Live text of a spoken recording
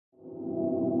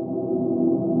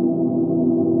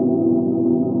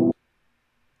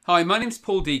Hi, my name's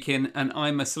Paul Deakin and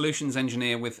I'm a solutions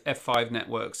engineer with F5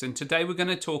 Networks, and today we're going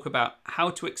to talk about how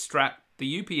to extract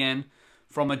the UPN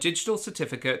from a digital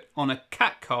certificate on a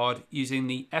CAC card using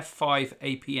the F5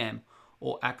 APM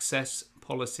or Access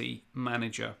Policy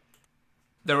Manager.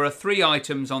 There are 3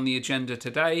 items on the agenda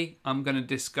today. I'm going to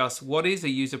discuss what is a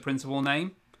user principal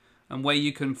name and where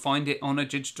you can find it on a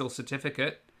digital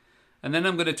certificate. And then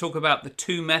I'm going to talk about the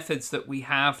 2 methods that we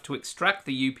have to extract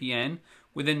the UPN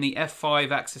within the F5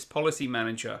 Access Policy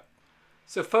Manager.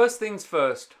 So first things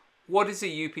first, what is a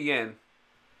UPN?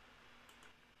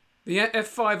 The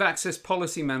F5 Access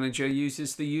Policy Manager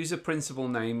uses the user principal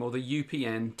name, or the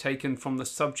UPN, taken from the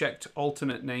subject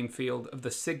alternate name field of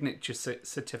the signature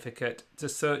certificate to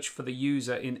search for the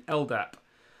user in LDAP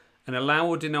and allow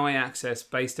or deny access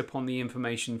based upon the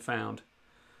information found.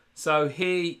 So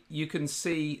here you can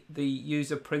see the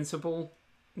user principal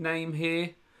name here.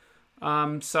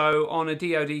 So on a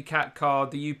DoD CAC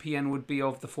card, the UPN would be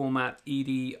of the format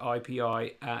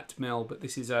EDIPI@mil, but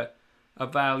this is a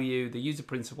value, the user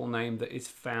principal name, that is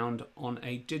found on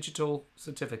a digital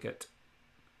certificate.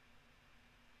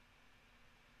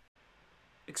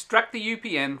 Extract the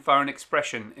UPN via an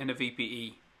expression in a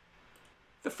VPE.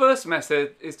 The first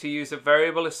method is to use a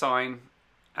variable assign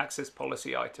access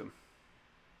policy item.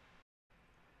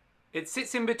 It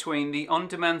sits in between the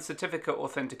on-demand certificate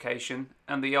authentication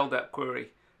and the LDAP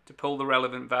query to pull the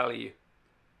relevant value.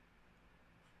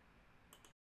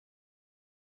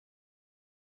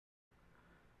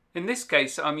 In this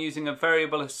case, I'm using a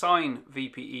variable assign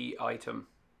VPE item.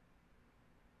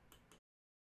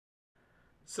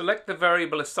 Select the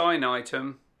variable assign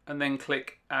item and then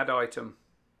click Add Item.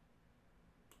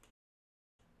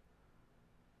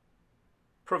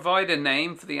 Provide a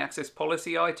name for the access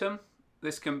policy item.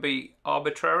 This can be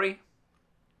arbitrary.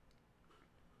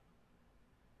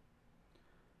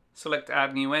 Select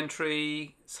Add New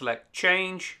Entry, select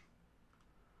Change,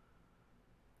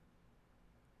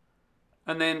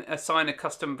 and then assign a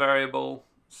custom variable.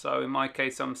 So in my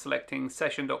case, I'm selecting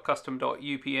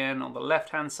session.custom.upn on the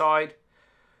left-hand side,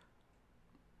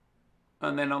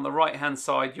 and then on the right-hand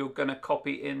side, you're going to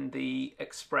copy in the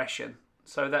expression.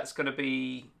 So that's going to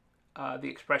be the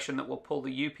expression that will pull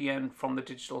the UPN from the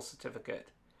digital certificate.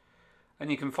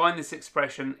 And you can find this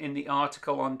expression in the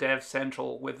article on Dev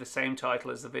Central with the same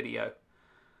title as the video.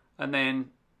 And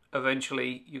then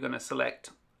eventually you're going to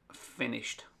select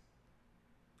Finished.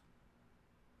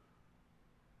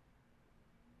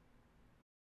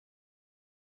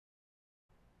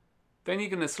 Then you're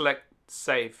going to select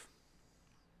Save.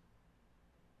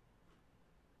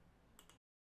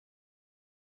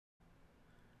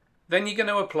 Then you're going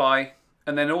to apply,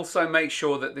 and then also make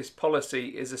sure that this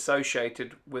policy is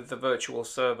associated with the virtual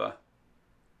server.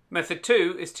 Method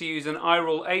 2 is to use an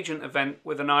IRULE agent event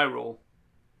with an IRULE.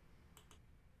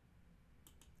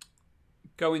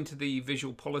 Go into the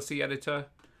Visual Policy Editor,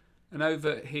 and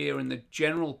over here in the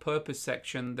General Purpose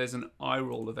section there's an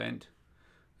IRULE event.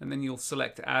 And then you'll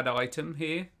select Add Item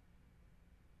here.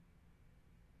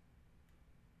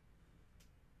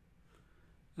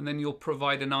 And then you'll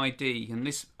provide an ID, and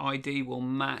this ID will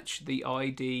match the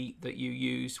ID that you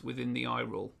use within the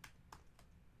IRULE.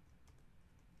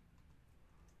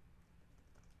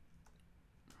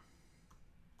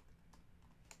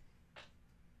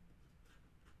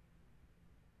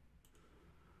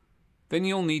 Then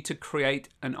you'll need to create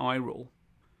an IRULE.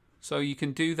 So you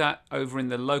can do that over in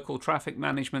the Local Traffic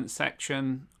Management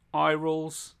section,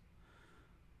 IRULES,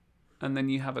 and then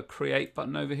you have a Create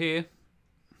button over here.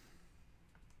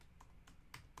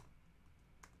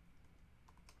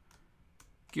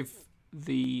 Give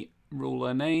the rule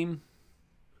a name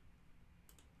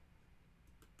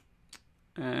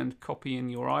and copy in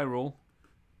your IRULE.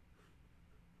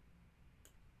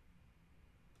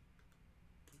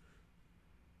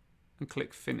 And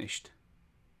click Finished.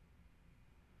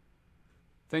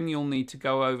 Then you'll need to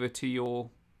go over to your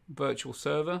virtual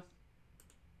server.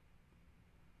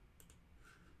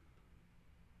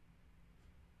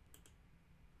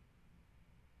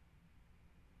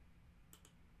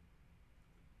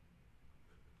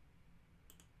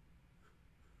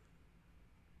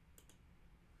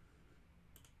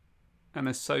 And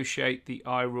associate the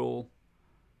IRULE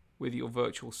with your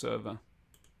virtual server.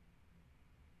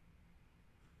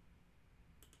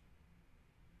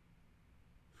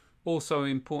 Also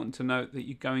important to note that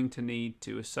you're going to need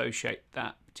to associate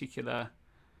that particular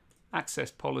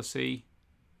access policy,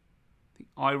 the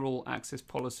IRULE access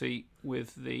policy,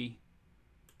 with the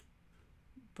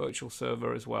virtual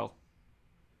server as well.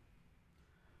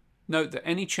 Note that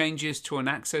any changes to an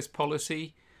access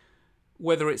policy,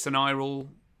 whether it's an IRULE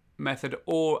method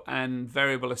or an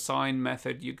variable assign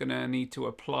method, you're going to need to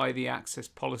apply the access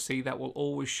policy. That will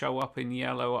always show up in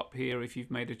yellow up here if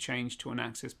you've made a change to an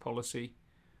access policy.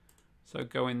 So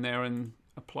go in there and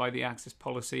apply the access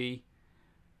policy,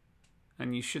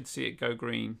 and you should see it go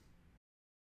green.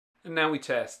 And now we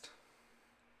test.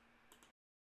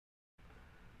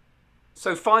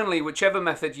 So finally, whichever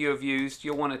method you have used,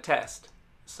 you'll want to test.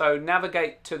 So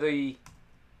navigate to the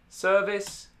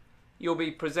service. You'll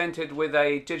be presented with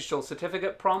a digital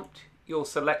certificate prompt. You'll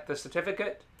select the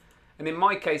certificate. And in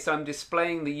my case, I'm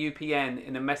displaying the UPN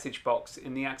in a message box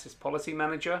in the Access Policy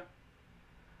Manager.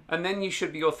 And then you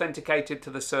should be authenticated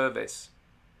to the service.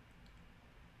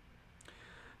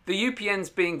 The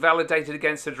UPN's being validated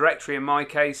against a directory in my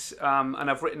case, and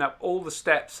I've written up all the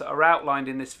steps that are outlined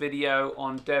in this video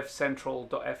on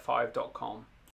devcentral.f5.com.